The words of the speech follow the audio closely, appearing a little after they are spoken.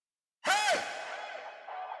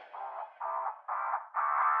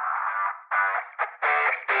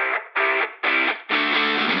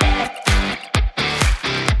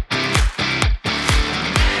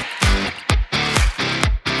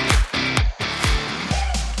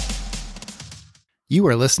You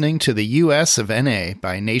are listening to the US of NA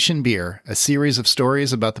by Nation Beer, a series of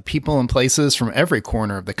stories about the people and places from every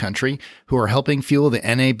corner of the country who are helping fuel the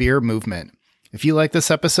NA beer movement. If you like this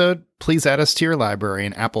episode, please add us to your library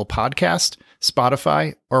in Apple Podcast,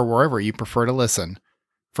 Spotify, or wherever you prefer to listen.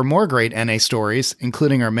 For more great NA stories,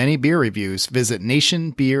 including our many beer reviews, visit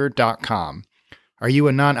nationbeer.com. Are you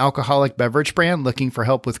a non-alcoholic beverage brand looking for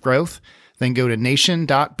help with growth? Then go to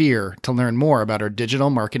nation.beer to learn more about our digital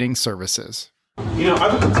marketing services. You know,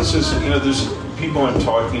 I look at this as, there's people I'm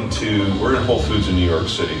talking to. We're in Whole Foods in New York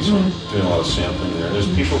City, so I'm doing a lot of sampling there.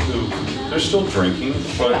 There's people who, they're still drinking,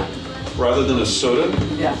 but rather than a soda,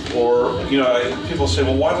 or, people say,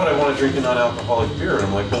 well, why would I want to drink a non-alcoholic beer? And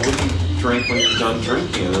I'm like, well, what do you drink when you're done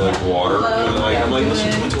drinking? And they're like, water. And I'm like, listen,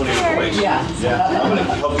 to 20 different ways. I'm going to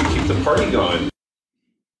help you keep the party going.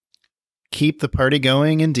 Keep the party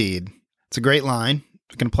going, indeed. It's a great line.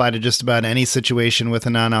 It can apply to just about any situation with a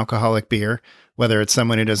non-alcoholic beer, whether it's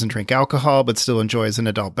someone who doesn't drink alcohol but still enjoys an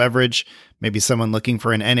adult beverage, maybe someone looking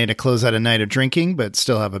for an NA to close out a night of drinking but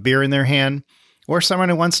still have a beer in their hand, or someone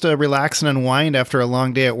who wants to relax and unwind after a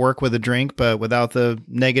long day at work with a drink but without the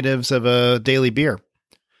negatives of a daily beer.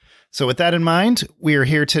 So with that in mind, we are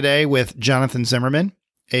here today with Jonathan Zimmerman,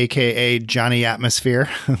 aka Johnny Atmosphere.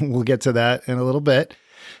 We'll get to that in a little bit.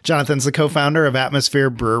 Jonathan's the co-founder of Atmosphere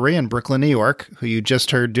Brewery in Brooklyn, New York, who you just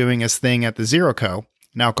heard doing his thing at the Zero Co.,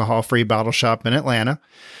 an alcohol-free bottle shop in Atlanta.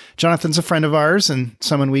 Jonathan's a friend of ours and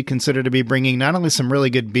someone we consider to be bringing not only some really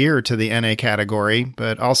good beer to the NA category,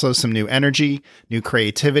 but also some new energy, new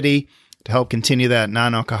creativity to help continue that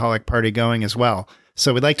non-alcoholic party going as well.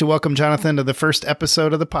 So we'd like to welcome Jonathan to the first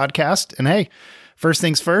episode of the podcast. And hey, first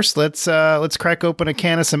things first, let's crack open a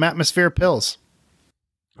can of some Atmosphere Pills.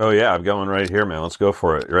 Oh, yeah, I'm going right here, man. Let's go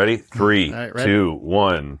for it. Ready? 3, right, ready? 2,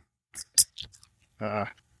 1. The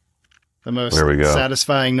most There we go.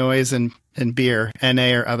 satisfying noise in beer,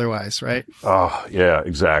 NA or otherwise, right? Oh, yeah,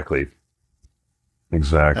 exactly.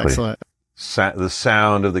 Excellent. The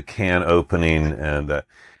sound of the can opening, and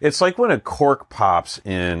it's like when a cork pops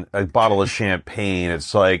in a bottle of champagne.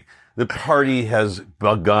 It's like the party has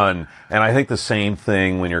begun. And I think the same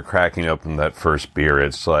thing when you're cracking open that first beer.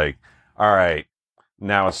 It's like, all right,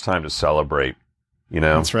 now it's time to celebrate,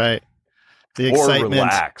 That's right. The excitement. Or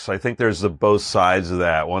relax. I think there's both sides of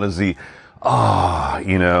that. One is the,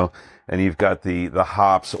 and you've got the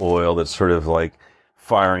hops oil that's sort of like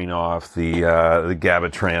firing off the GABA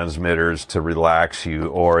transmitters to relax you,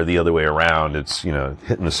 or the other way around. It's, hitting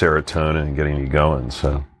the serotonin and getting you going.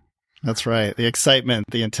 So that's right. The excitement,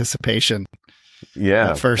 the anticipation. Yeah.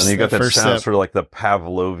 And then you got that sound sip. sort of like the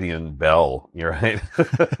Pavlovian bell. You're right.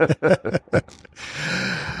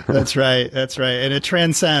 That's right. And it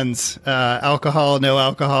transcends alcohol, no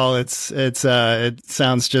alcohol. It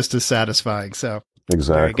sounds just as satisfying. So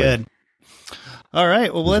exactly. Very good. All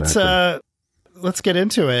right. Well, let's get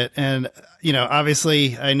into it. And,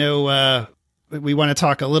 obviously I know, we want to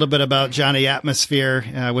talk a little bit about Johnny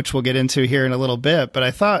Atmosphere, which we'll get into here in a little bit. But I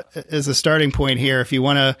thought as a starting point here, if you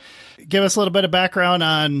want to give us a little bit of background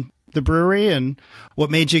on the brewery and what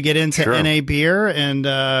made you get into NA beer, and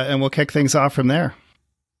we'll kick things off from there.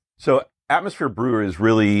 So Atmosphere Brewery is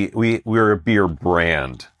really, we're a beer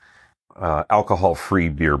brand, alcohol-free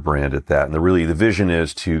beer brand at that. And the vision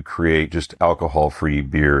is to create just alcohol-free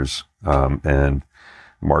beers and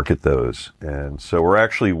market those. And so we're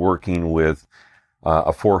actually working with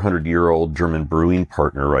a 400-year-old German brewing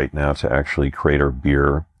partner right now to actually create our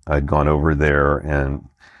beer. I'd gone over there and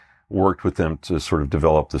worked with them to sort of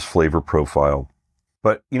develop this flavor profile.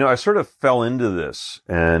 But, I sort of fell into this,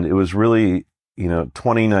 and it was really,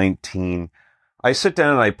 2019. I sit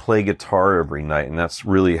down and I play guitar every night, and that's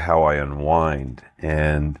really how I unwind.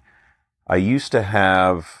 And I used to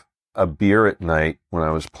have a beer at night when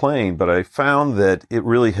I was playing, but I found that it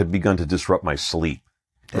really had begun to disrupt my sleep.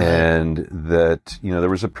 Right. And that, there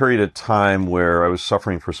was a period of time where I was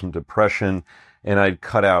suffering from some depression, and I'd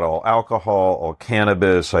cut out all alcohol, all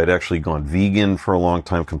cannabis. I'd actually gone vegan for a long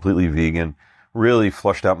time, completely vegan, really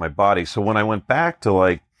flushed out my body. So when I went back to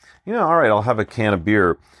all right, I'll have a can of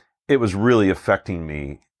beer, it was really affecting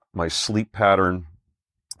me, my sleep pattern.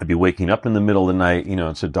 I'd be waking up in the middle of the night,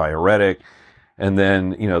 it's a diuretic. And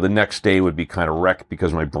then, the next day would be kind of wrecked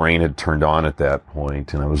because my brain had turned on at that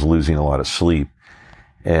point and I was losing a lot of sleep.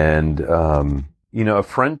 And, a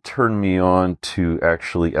friend turned me on to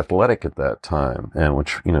actually Athletic at that time, and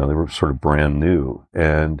which, they were sort of brand new.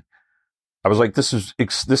 And I was like, this is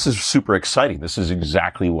super exciting. This is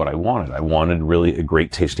exactly what I wanted. I wanted really a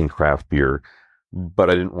great tasting craft beer, but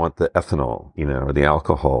I didn't want the ethanol, or the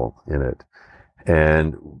alcohol in it.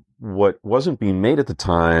 And what wasn't being made at the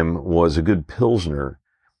time was a good Pilsner.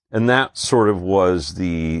 And that sort of was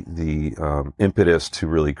the impetus to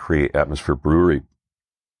really create Atmosphere Brewery.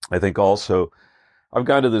 I think also I've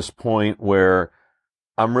got to this point where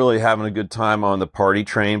I'm really having a good time on the party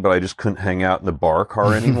train, but I just couldn't hang out in the bar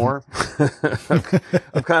car anymore.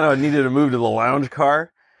 I've kind of needed to move to the lounge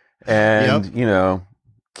car and,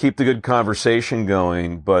 keep the good conversation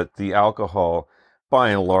going. But the alcohol, by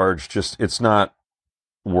and large, it's not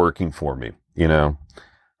working for me,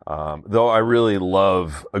 Though I really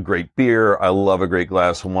love a great beer, I love a great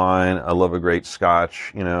glass of wine, I love a great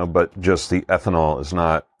scotch, but just the ethanol it's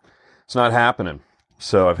not happening.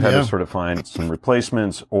 So I've had to sort of find some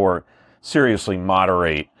replacements or seriously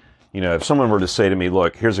moderate. If someone were to say to me,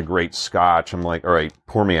 look, here's a great scotch, I'm like, all right,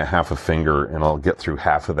 pour me a half a finger and I'll get through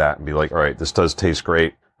half of that and be like, all right, this does taste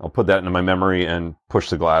great. I'll put that into my memory and push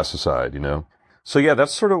the glass aside, So yeah,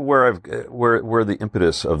 that's sort of where where the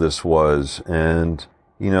impetus of this was. And,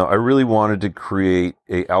 I really wanted to create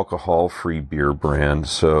a alcohol-free beer brand.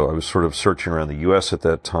 So I was sort of searching around the U.S. at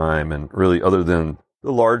that time, and really other than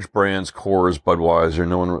the large brands, Coors, Budweiser,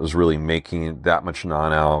 no one was really making that much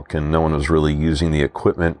non-alc, and no one was really using the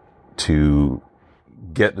equipment to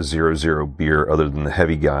get the 0.0 beer other than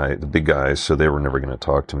the big guys, so they were never going to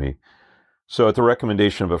talk to me. So at the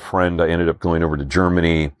recommendation of a friend, I ended up going over to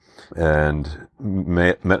Germany and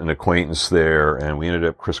met an acquaintance there, and we ended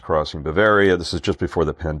up crisscrossing Bavaria. This is just before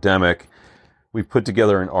the pandemic. We put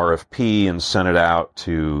together an RFP and sent it out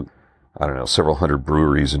to, several hundred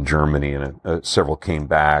breweries in Germany, and several came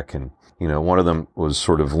back. And, one of them was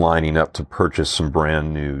sort of lining up to purchase some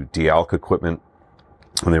brand new de-alc equipment,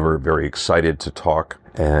 and they were very excited to talk.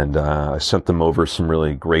 And I sent them over some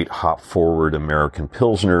really great hop-forward American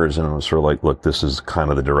Pilsners, and I was sort of like, look, this is kind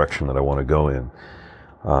of the direction that I want to go in.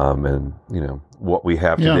 And, what we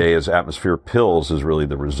have today as Atmosphere Pils is really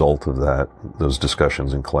the result of those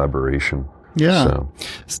discussions and collaboration. Yeah.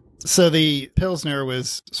 So the Pilsner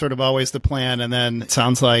was sort of always the plan. And then it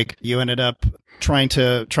sounds like you ended up trying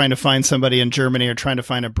to find somebody in Germany or trying to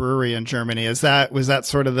find a brewery in Germany. Was that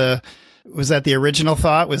the original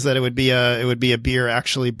thought, was that it would be a beer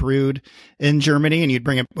actually brewed in Germany and you'd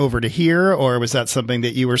bring it over to here? Or was that something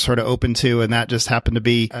that you were sort of open to and that just happened to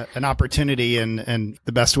be an opportunity and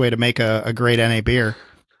the best way to make a great NA beer?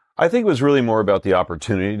 I think it was really more about the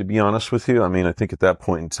opportunity, to be honest with you. I mean, I think at that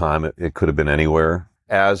point in time, it could have been anywhere.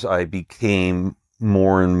 As I did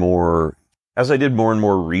more and more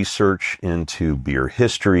research into beer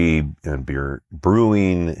history and beer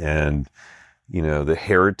brewing and the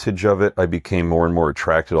heritage of it, I became more and more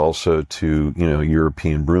attracted also to,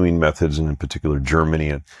 European brewing methods, and in particular Germany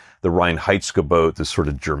and the Reinheitsgebot, this sort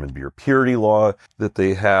of German beer purity law that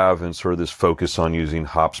they have, and sort of this focus on using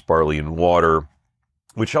hops, barley, and water,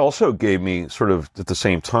 which also gave me sort of at the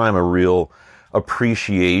same time a real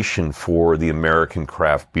appreciation for the American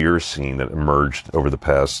craft beer scene that emerged over the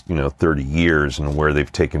past, 30 years, and where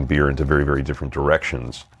they've taken beer into very, very different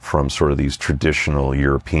directions from sort of these traditional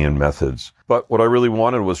European methods. But what I really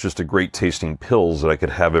wanted was just a great tasting pils that I could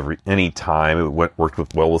have any time. It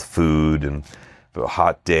worked well with food and a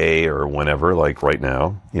hot day or whenever, like right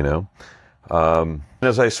now,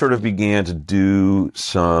 As I sort of began to do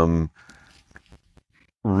some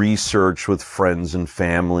research with friends and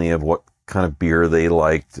family of what kind of beer they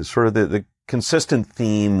liked, sort of the consistent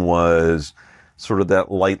theme was sort of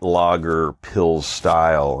that light lager pils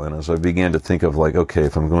style. And as I began to think of like, okay,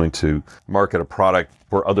 if I'm going to market a product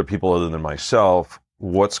for other people other than myself,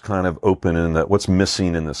 what's kind of open in that, what's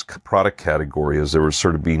missing in this product category, as there was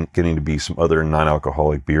sort of getting to be some other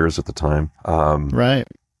non-alcoholic beers at the time. Right.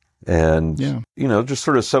 And, just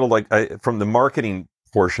sort of settled from the marketing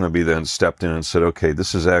portion of me then stepped in and said, okay,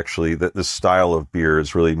 this is actually this style of beer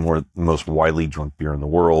is really the most widely drunk beer in the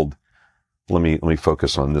world. Let me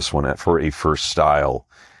focus on this one for a first style.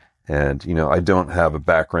 And, I don't have a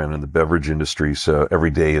background in the beverage industry, so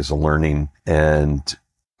every day is a learning. And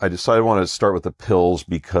I decided I wanted to start with the pils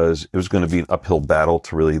because it was going to be an uphill battle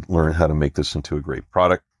to really learn how to make this into a great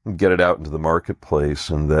product and get it out into the marketplace.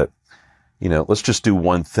 And that, let's just do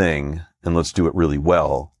one thing and let's do it really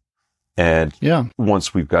well. And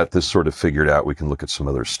once we've got this sort of figured out, we can look at some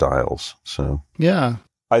other styles. So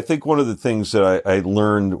I think one of the things that I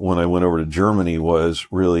learned when I went over to Germany was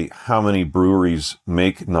really how many breweries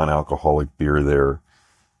make non-alcoholic beer there.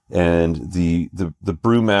 And the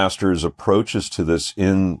brewmasters' approaches to this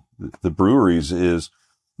in the breweries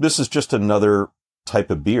this is just another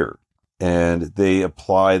type of beer. And they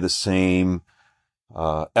apply the same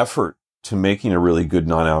effort to making a really good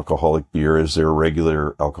non-alcoholic beer as their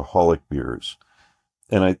regular alcoholic beers.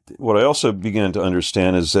 And what I also began to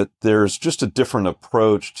understand is that there's just a different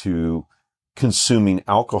approach to consuming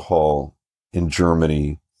alcohol in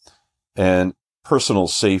Germany and personal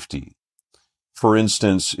safety. For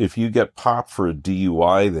instance, if you get popped for a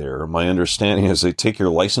DUI there, my understanding is they take your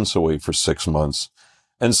license away for 6 months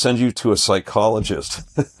and send you to a psychologist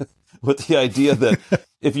with the idea that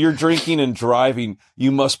if you're drinking and driving,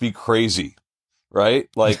 you must be crazy, right?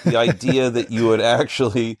 Like the idea that you would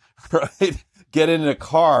actually, right, get in a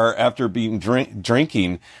car after being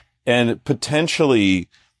drinking and potentially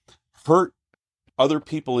hurt other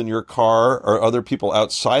people in your car or other people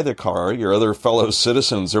outside the car, your other fellow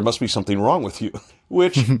citizens. There must be something wrong with you,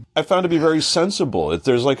 which I found to be very sensible.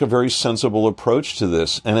 There's like a very sensible approach to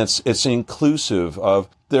this. And it's inclusive of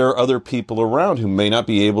there are other people around who may not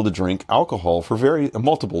be able to drink alcohol for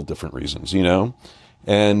multiple different reasons, you know?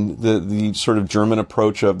 And the sort of German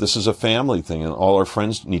approach of this is a family thing and all our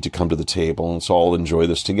friends need to come to the table and let's all enjoy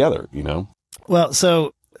this together, you know? Well,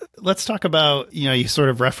 so let's talk about, you sort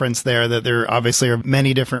of referenced there that there obviously are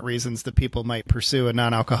many different reasons that people might pursue a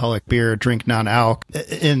non-alcoholic beer, drink non-alc.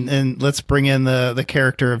 And let's bring in the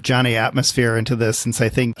character of Johnny Atmosphere into this, since I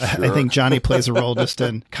think Johnny plays a role just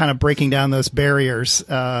in kind of breaking down those barriers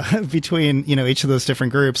between, each of those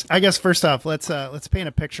different groups. I guess first off, let's paint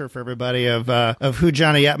a picture for everybody of who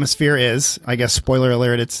Johnny Atmosphere is. I guess spoiler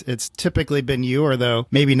alert, it's typically been you, or though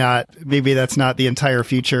maybe that's not the entire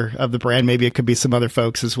future of the brand. Maybe it could be some other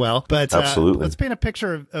folks as well. But absolutely, let's paint a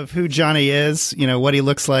picture of who Johnny is, what he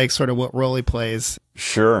looks like, sort of what role he plays.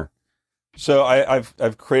 Sure. So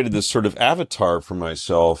I've created this sort of avatar for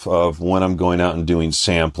myself of when I'm going out and doing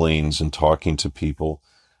samplings and talking to people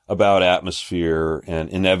about atmosphere and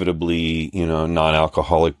inevitably,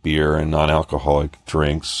 non-alcoholic beer and non-alcoholic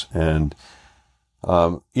drinks. And,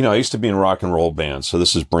 I used to be in rock and roll bands. So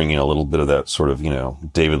this is bringing a little bit of that sort of,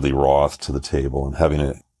 David Lee Roth to the table and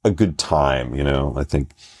having a good time.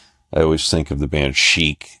 I always think of the band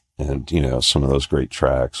Chic and, some of those great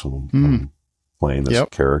tracks when I'm playing this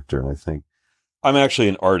character. And I think I'm actually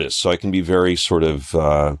an artist, so I can be very sort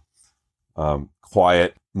of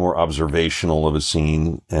quiet, more observational of a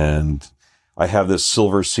scene. And I have this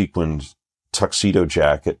silver sequined tuxedo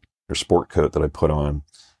jacket or sport coat that I put on.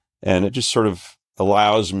 And it just sort of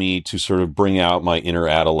allows me to sort of bring out my inner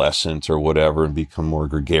adolescent or whatever and become more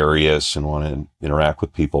gregarious and want to interact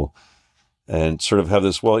with people. And sort of have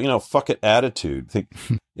this, fuck it attitude. I think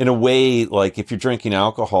in a way, like if you're drinking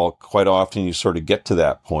alcohol, quite often you sort of get to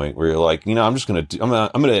that point where you're like, I'm just going to,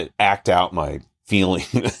 I'm going to act out my feeling,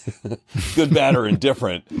 good, bad, or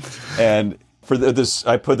indifferent. And for this,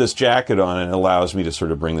 I put this jacket on and it allows me to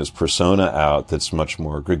sort of bring this persona out that's much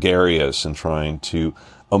more gregarious and trying to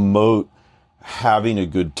emote having a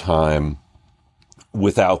good time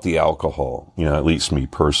without the alcohol, at least me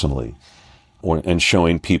personally. And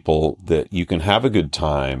showing people that you can have a good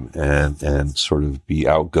time and sort of be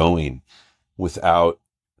outgoing without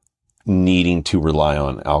needing to rely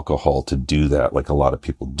on alcohol to do that, like a lot of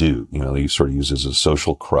people do. They sort of use it as a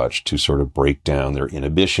social crutch to sort of break down their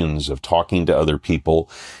inhibitions of talking to other people,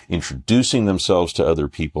 introducing themselves to other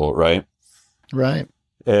people, right? Right.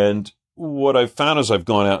 And what I've found as I've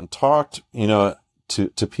gone out and talked,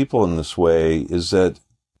 to people in this way is that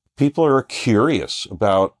people are curious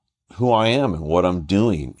about who I am and what I'm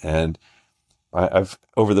doing. And I've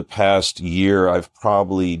over the past year, I've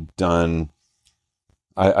done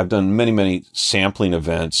many, many sampling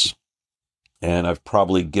events, and I've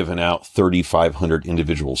probably given out 3,500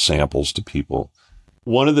 individual samples to people.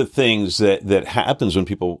 One of the things that happens when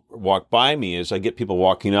people walk by me is I get people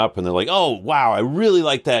walking up and they're like, "Oh, wow, I really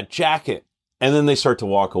like that jacket." And then they start to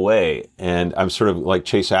walk away and I'm sort of like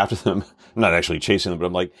chase after them. I'm not actually chasing them, but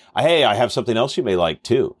I'm like, "Hey, I have something else you may like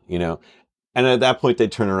too," And at that point they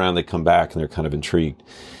turn around, they come back and they're kind of intrigued.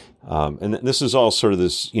 And this is all sort of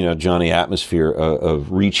this, Johnny atmosphere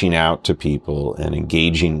of reaching out to people and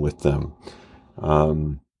engaging with them.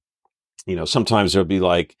 Sometimes there'll be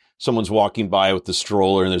like someone's walking by with the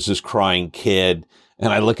stroller and there's this crying kid.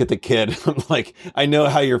 And I look at the kid, I'm like, "I know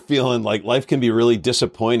how you're feeling. Like life can be really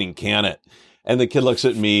disappointing, can it?" And the kid looks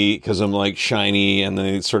at me because I'm like shiny, and then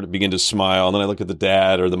they sort of begin to smile. And then I look at the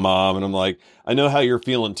dad or the mom and I'm like, "I know how you're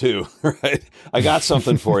feeling too, right? I got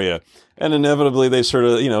something for you." And inevitably they sort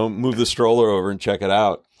of, move the stroller over and check it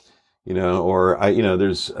out, or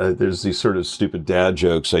there's these sort of stupid dad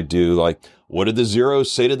jokes I do, like, "What did the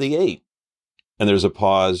zeros say to the 8? And there's a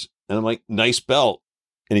pause and I'm like, "Nice belt."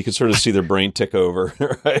 And you can sort of see their brain tick over,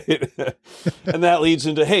 right? And that leads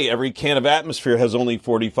into, hey, every can of Atmosphere has only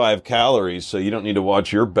 45 calories, so you don't need to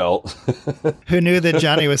watch your belt. Who knew that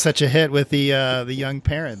Johnny was such a hit with the young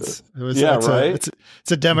parents? Right? It's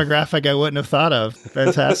a demographic I wouldn't have thought of.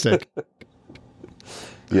 Fantastic.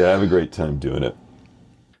 Yeah, I have a great time doing it.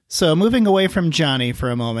 So moving away from Johnny for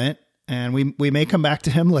a moment, and we may come back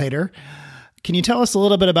to him later. Can you tell us a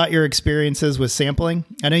little bit about your experiences with sampling?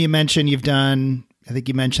 I know you mentioned you've done, I think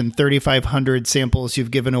you mentioned 3,500 samples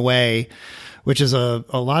you've given away, which is a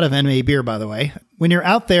lot of NA beer, by the way. When you're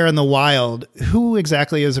out there in the wild, who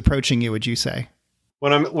exactly is approaching you, would you say?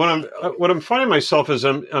 What I'm finding myself is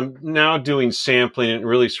I'm now doing sampling in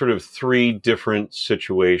really sort of three different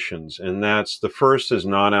situations, and that's the first is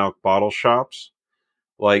non-alc bottle shops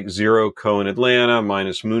like Zero Co in Atlanta,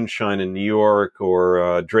 Minus Moonshine in New York,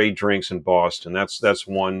 or Dre Drinks in Boston. That's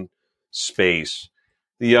one space.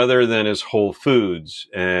 The other then is Whole Foods,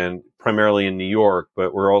 and primarily in New York,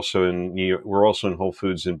 but we're also in New York, we're also in Whole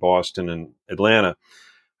Foods in Boston and Atlanta.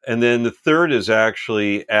 And then the third is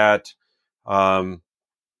actually at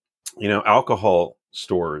alcohol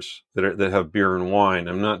stores that have beer and wine.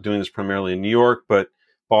 I'm not doing this primarily in New York, but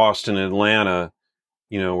Boston and Atlanta,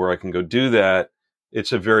 where I can go do that.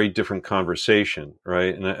 It's a very different conversation,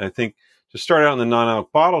 right? And I think to start out in the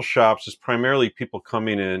non-alc bottle shops is primarily people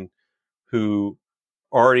coming in who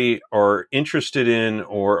already are interested in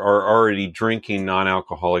or are already drinking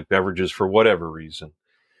non-alcoholic beverages for whatever reason.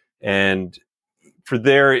 And for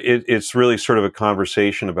there, it's really sort of a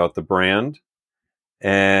conversation about the brand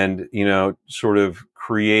and, sort of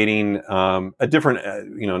creating a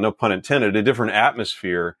different, no pun intended, a different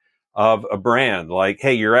atmosphere of a brand. Like,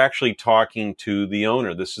 hey, you're actually talking to the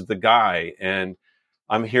owner. This is the guy, and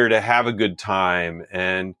I'm here to have a good time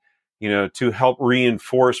and, to help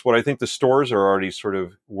reinforce what I think the stores are already sort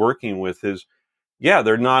of working with is, yeah,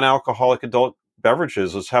 they're non-alcoholic adult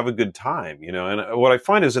beverages. Let's have a good time, And what I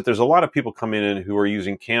find is that there's a lot of people coming in who are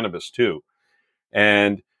using cannabis too.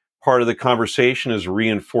 And part of the conversation is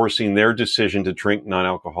reinforcing their decision to drink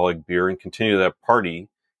non-alcoholic beer and continue that party.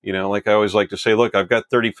 Like I always like to say, look, I've got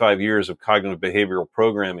 35 years of cognitive behavioral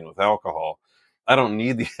programming with alcohol. I don't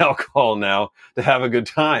need the alcohol now to have a good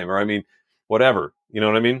time, or whatever. You know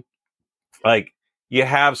what I mean? Like you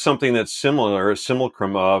have something that's similar, a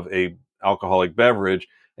simulacrum of a alcoholic beverage,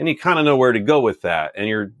 and you kind of know where to go with that. And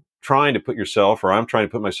you're trying to put yourself, or I'm trying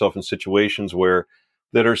to put myself in situations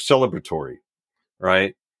that are celebratory,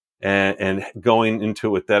 right? And going into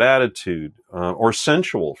it with that attitude, or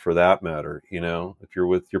sensual for that matter, if you're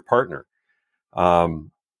with your partner.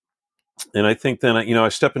 And I think then, I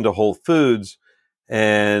step into Whole Foods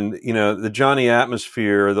and, the Johnny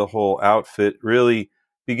atmosphere, the whole outfit really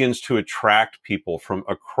begins to attract people from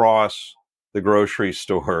across the grocery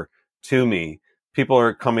store to me. People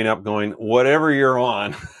are coming up going, whatever you're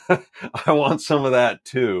on, I want some of that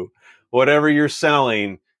too. Whatever you're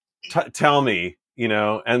selling, tell me,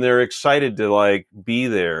 and they're excited to like be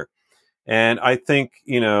there. And I think,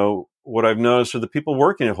 what I've noticed are the people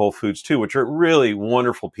working at Whole Foods too, which are really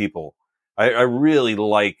wonderful people. I really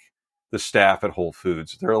like the staff at Whole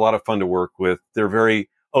Foods. They're a lot of fun to work with. They're very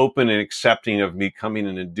open and accepting of me coming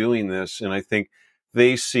in and doing this. And I think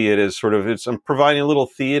they see it as sort of, I'm providing a little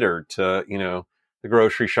theater to, the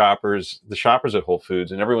grocery shoppers, the shoppers at Whole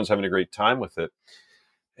Foods, and everyone's having a great time with it.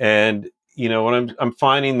 And, what I'm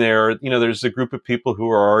finding there, there's a group of people who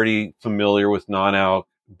are already familiar with non-alc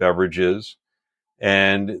beverages,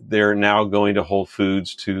 and they're now going to Whole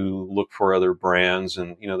Foods to look for other brands.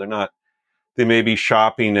 And, they may be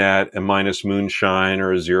shopping at a Minus Moonshine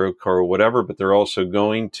or a Zero Co or whatever, but they're also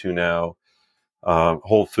going to now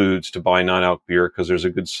Whole Foods to buy non-alc beer because there's a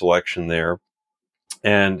good selection there.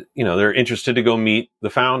 And, they're interested to go meet the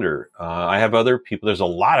founder. I have other people. There's a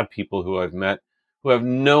lot of people who I've met who have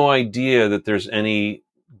no idea that there's any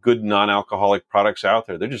good non-alcoholic products out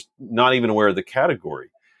there. They're just not even aware of the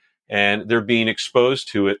category, and they're being exposed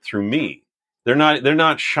to it through me. They're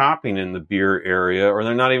not shopping in the beer area, or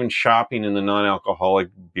they're not even shopping in the non-alcoholic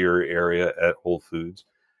beer area at Whole Foods.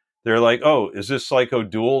 They're like, oh, is this like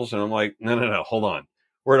O'Doul's? And I'm like, no, hold on.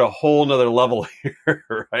 We're at a whole nother level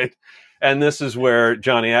here, right? And this is where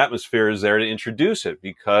Johnny Atmosphere is there to introduce it,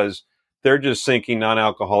 because they're just thinking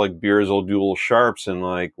non-alcoholic beers, O'Doul Sharps, and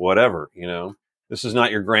like whatever, This is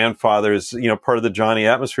not your grandfather's, part of the Johnny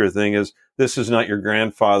Atmosphere thing is this is not your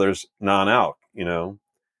grandfather's non-alc,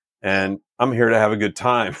 and I'm here to have a good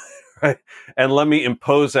time, right? And let me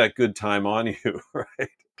impose that good time on you, right?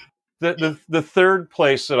 The third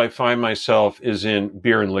place that I find myself is in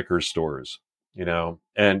beer and liquor stores,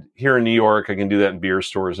 and here in New York, I can do that in beer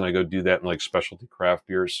stores, and I go do that in like specialty craft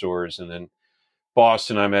beer stores. And then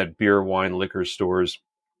Boston, I'm at beer, wine, liquor stores.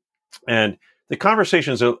 And the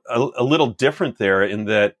conversation is a little different there in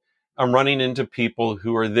that I'm running into people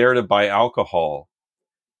who are there to buy alcohol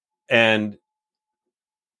and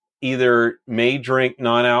either may drink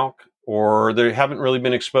non-alc or they haven't really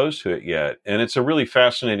been exposed to it yet. And it's a really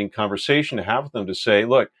fascinating conversation to have with them to say,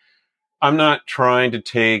 look, I'm not trying to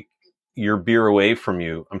take your beer away from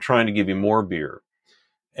you. I'm trying to give you more beer.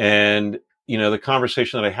 And, the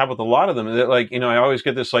conversation that I have with a lot of them, that like, I always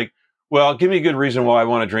get this like, well, give me a good reason why I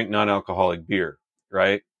want to drink non-alcoholic beer.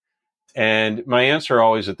 Right. And my answer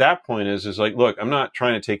always at that point is like, look, I'm not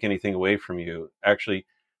trying to take anything away from you. Actually,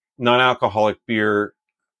 non-alcoholic beer,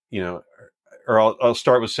 you know, or I'll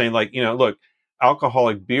start with saying like, look,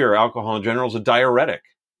 alcoholic beer, alcohol in general is a diuretic,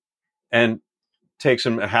 and takes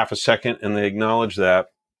them a half a second and they acknowledge that.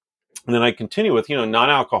 And then I continue with,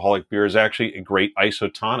 non-alcoholic beer is actually a great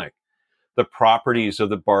isotonic. The properties of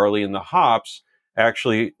the barley and the hops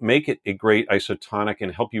actually make it a great isotonic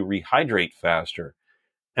and help you rehydrate faster.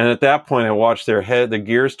 And at that point, I watch the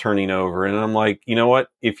gears turning over. And I'm like, you know what?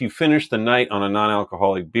 If you finish the night on a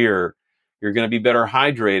non-alcoholic beer, you're going to be better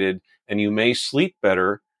hydrated and you may sleep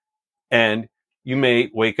better and you may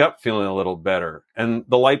wake up feeling a little better. And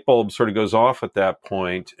the light bulb sort of goes off at that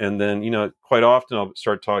point. And then, quite often I'll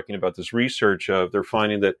start talking about this research of they're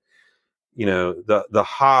finding that, the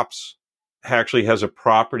hops actually has a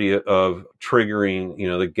property of triggering,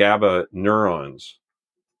 the GABA neurons,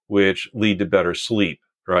 which lead to better sleep,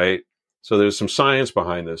 right? So there's some science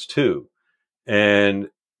behind this too. And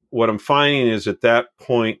what I'm finding is at that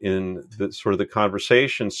point in the sort of the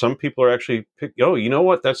conversation, some people are actually oh, you know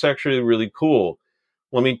what? That's actually really cool.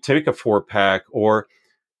 Let me take a 4-pack, or,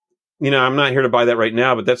 I'm not here to buy that right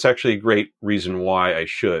now, but that's actually a great reason why I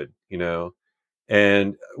should,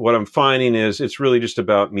 And what I'm finding is it's really just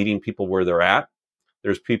about meeting people where they're at.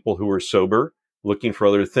 There's people who are sober, looking for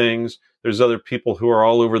other things. There's other people who are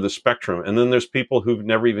all over the spectrum. And then there's people who've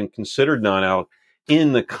never even considered non-alc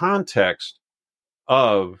in the context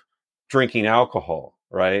of drinking alcohol,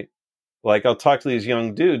 right? Like I'll talk to these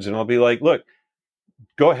young dudes and I'll be like, look,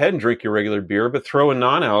 go ahead and drink your regular beer, but throw a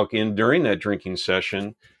non-alc in during that drinking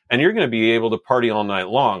session. And you're going to be able to party all night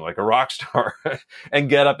long like a rock star and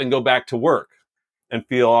get up and go back to work and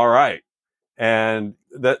feel all right. And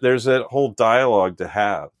that there's that whole dialogue to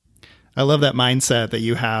have. I love that mindset that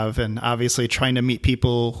you have, and obviously trying to meet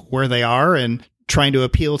people where they are and trying to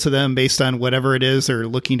appeal to them based on whatever it is they're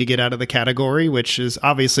looking to get out of the category, which is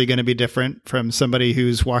obviously going to be different from somebody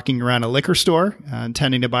who's walking around a liquor store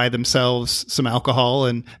intending to buy themselves some alcohol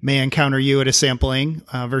and may encounter you at a sampling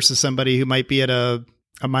versus somebody who might be at a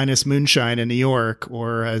minus moonshine in New York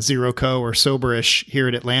or a Zero Co or Soberish here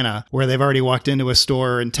in Atlanta, where they've already walked into a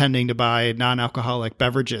store intending to buy non-alcoholic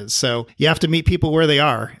beverages. So you have to meet people where they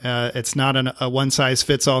are. It's not a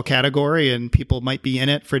one-size-fits-all category, and people might be in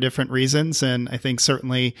it for different reasons. And I think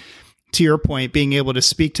certainly, to your point, being able to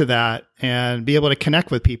speak to that and be able to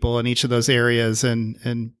connect with people in each of those areas and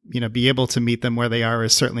be able to meet them where they are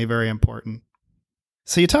is certainly very important.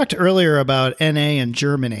 So you talked earlier about NA in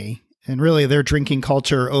Germany and really their drinking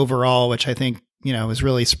culture overall, which I think, is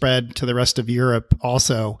really spread to the rest of Europe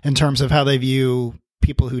also in terms of how they view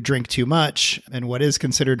people who drink too much and what is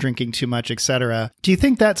considered drinking too much, et cetera. Do you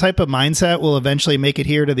think that type of mindset will eventually make it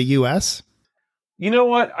here to the US? You know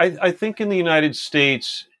what? I think in the United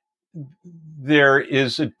States, there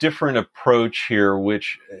is a different approach here,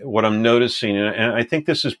 which what I'm noticing, and I think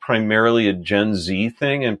this is primarily a Gen Z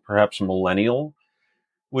thing and perhaps millennial,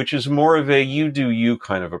 which is more of a you do you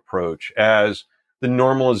kind of approach, as the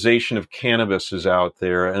normalization of cannabis is out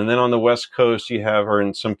there. And then on the West Coast, you have, or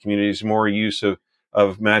in some communities, more use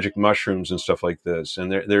of magic mushrooms and stuff like this. And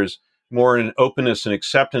there's more an openness and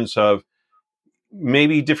acceptance of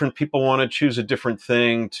maybe different people want to choose a different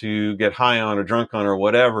thing to get high on or drunk on or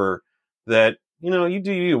whatever, that, you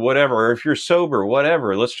do you, whatever. Or if you're sober,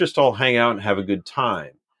 whatever, let's just all hang out and have a good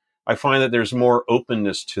time. I find that there's more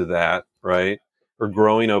openness to that, right? Or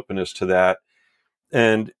growing openness to that.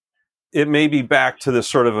 And it may be back to this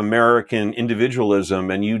sort of American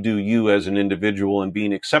individualism and you do you as an individual and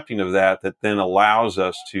being accepting of that then allows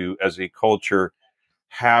us to, as a culture,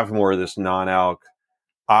 have more of this non-alc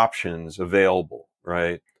options available,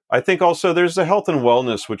 right? I think also there's the health and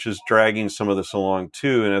wellness, which is dragging some of this along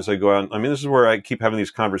too. And as I go out, this is where I keep having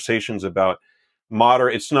these conversations about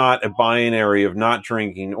it's not a binary of not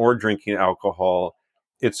drinking or drinking alcohol.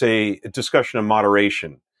 It's a discussion of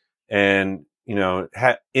moderation and,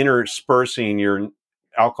 interspersing your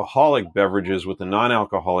alcoholic beverages with a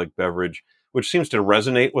non-alcoholic beverage, which seems to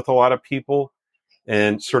resonate with a lot of people,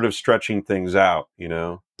 and sort of stretching things out,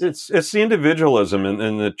 It's the individualism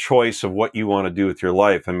and the choice of what you want to do with your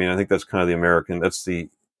life. I think that's kind of the American, that's the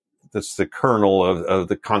kernel of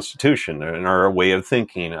the Constitution and our way of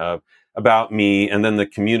thinking about me and then the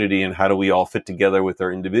community and how do we all fit together with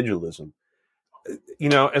our individualism.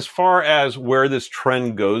 As far as where this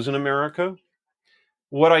trend goes in America,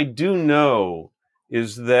 what I do know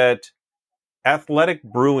is that athletic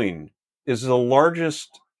brewing is the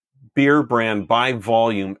largest beer brand by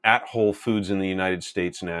volume at Whole Foods in the United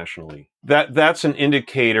States nationally. That's an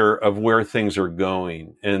indicator of where things are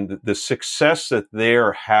going, and the success that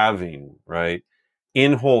they're having, right,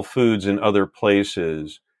 in Whole Foods and other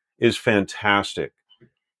places is fantastic.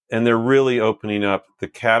 And they're really opening up the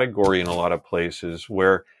category in a lot of places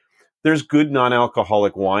where there's good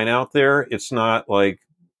non-alcoholic wine out there. It's not like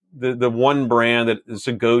the one brand that is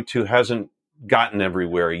a go-to hasn't gotten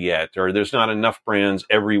everywhere yet, or there's not enough brands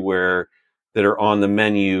everywhere that are on the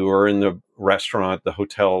menu or in the restaurant, the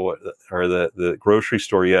hotel, or the grocery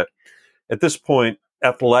store yet. At this point,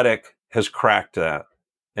 Athletic has cracked that,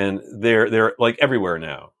 and they're like everywhere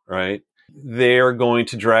now, right? They're going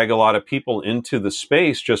to drag a lot of people into the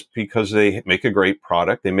space just because they make a great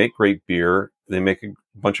product, they make great beer, they make a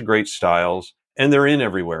bunch of great styles, and they're in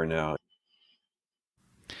everywhere now.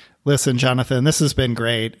 Listen, Jonathan, this has been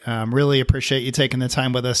great. Really appreciate you taking the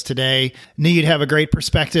time with us today. Knew you'd have a great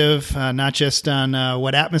perspective, not just on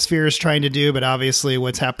what Atmosphere is trying to do, but obviously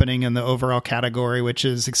what's happening in the overall category, which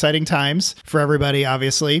is exciting times for everybody,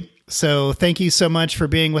 obviously. So thank you so much for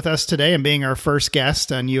being with us today and being our first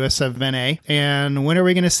guest on USFNA. And when are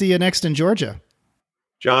we going to see you next in Georgia?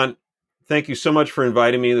 John, thank you so much for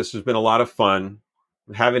inviting me. This has been a lot of fun.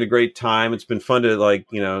 I'm having a great time. It's been fun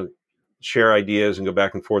to share ideas and go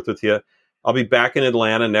back and forth with you. I'll be back in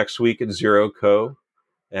Atlanta next week at Zero Co.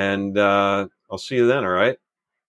 And I'll see you then. All right.